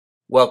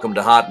Welcome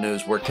to Hot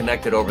News. We're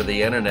connected over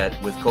the internet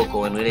with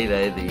Koko and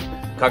Enrile,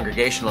 the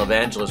congregational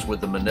evangelist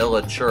with the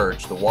Manila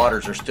Church. The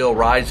waters are still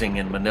rising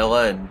in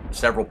Manila and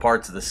several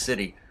parts of the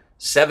city.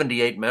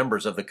 78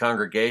 members of the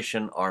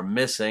congregation are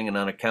missing and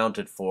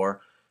unaccounted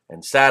for,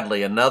 and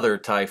sadly another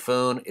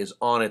typhoon is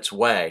on its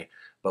way.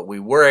 But we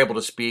were able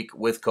to speak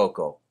with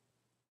Koko.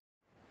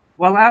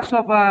 Well, as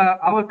of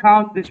our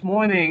count this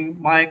morning,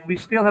 Mike, we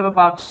still have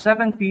about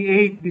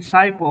 78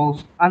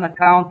 disciples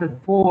unaccounted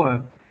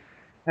for.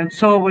 And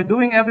so we're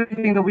doing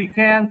everything that we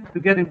can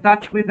to get in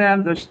touch with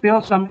them. There's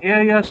still some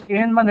areas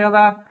in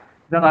Manila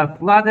that are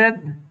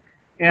flooded,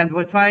 and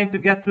we're trying to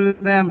get to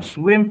them,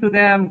 swim to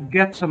them,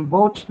 get some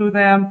boats to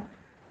them,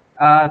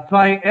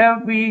 try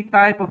every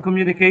type of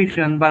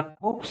communication. But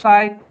Hope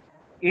Site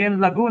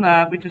in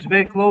Laguna, which is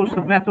very close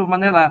to Metro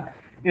Manila,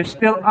 is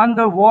still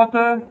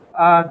underwater.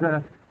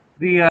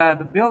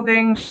 The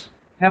buildings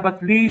have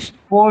at least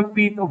 4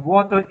 feet of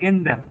water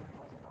in them.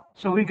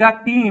 So we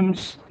got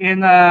teams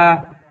in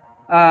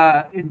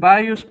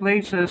various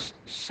places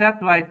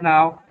set right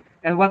now.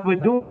 And what we're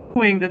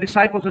doing, the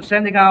disciples are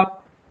sending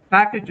out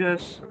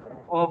packages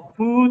of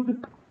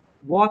food,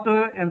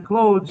 water, and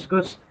clothes,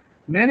 because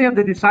many of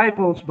the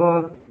disciples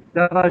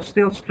that are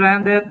still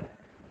stranded,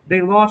 they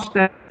lost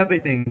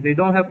everything. They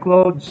don't have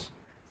clothes.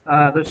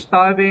 They're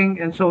starving.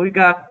 And so we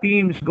got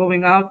teams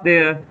going out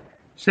there,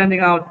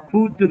 sending out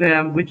food to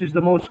them, which is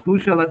the most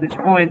crucial at this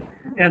point,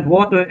 and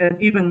water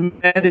and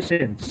even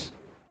medicines.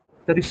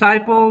 The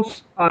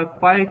disciples are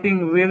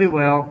fighting really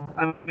well.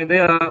 I mean, they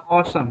are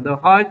awesome. Their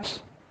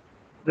hearts,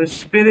 their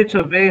spirits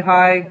are very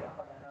high.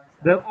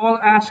 They're all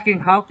asking,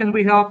 how can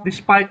we help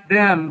despite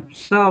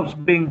themselves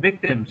being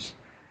victims?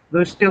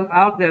 They're still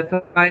out there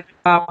trying to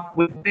come up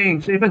with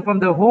things, even from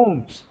their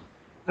homes.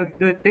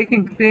 They're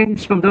taking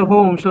things from their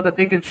homes so that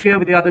they can share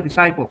with the other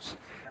disciples.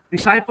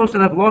 Disciples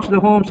that have lost their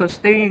homes are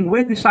staying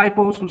with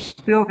disciples who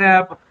still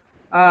have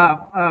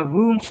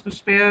rooms to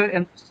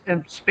spare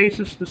and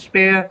spaces to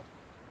spare.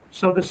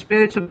 So the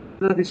spirits of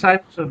the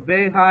disciples are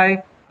very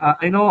high.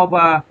 I know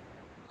of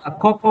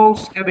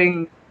couples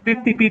having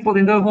 50 people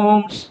in their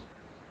homes,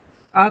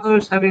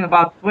 others having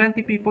about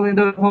 20 people in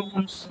their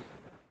homes.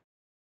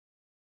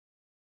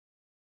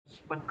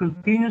 But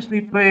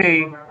continuously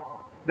pray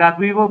that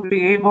we will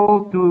be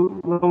able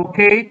to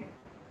locate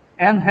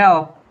and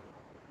help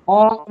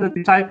all the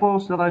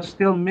disciples that are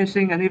still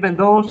missing, and even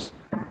those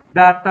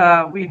that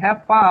we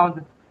have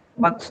found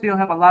but still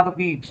have a lot of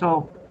need.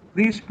 So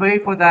please pray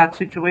for that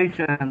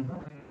situation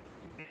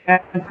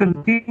and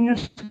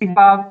continuously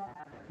help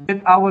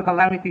with our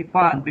calamity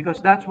fund,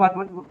 because that's what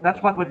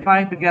we're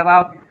trying to get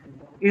out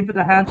into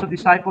the hands of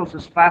disciples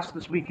as fast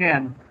as we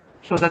can,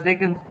 so that they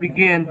can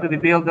begin to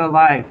rebuild their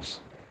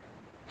lives.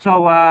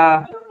 So,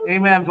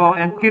 amen, bro,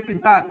 and keep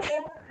in touch.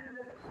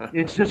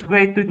 It's just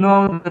great to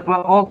know that we're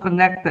all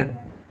connected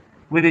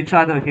with each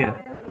other here,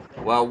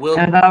 Well,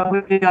 and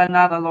we are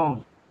not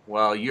alone.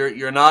 Well,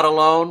 you're not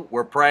alone.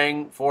 We're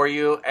praying for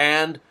you,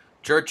 and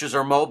churches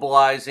are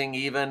mobilizing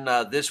even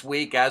this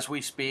week as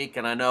we speak.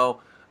 And I know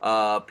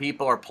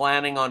people are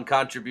planning on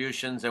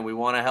contributions, and we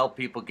want to help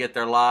people get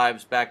their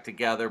lives back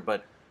together.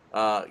 But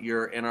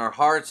you're in our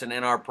hearts and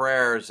in our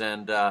prayers,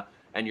 and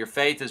your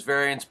faith is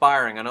very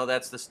inspiring. I know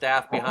that's the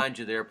staff behind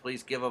you there.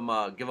 Please give them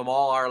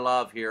all our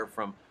love here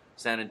from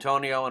San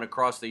Antonio and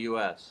across the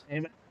U.S.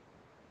 Amen.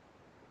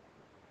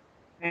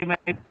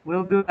 Amen.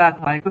 We'll do that,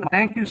 Mike.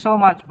 Thank you so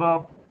much,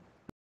 Bob.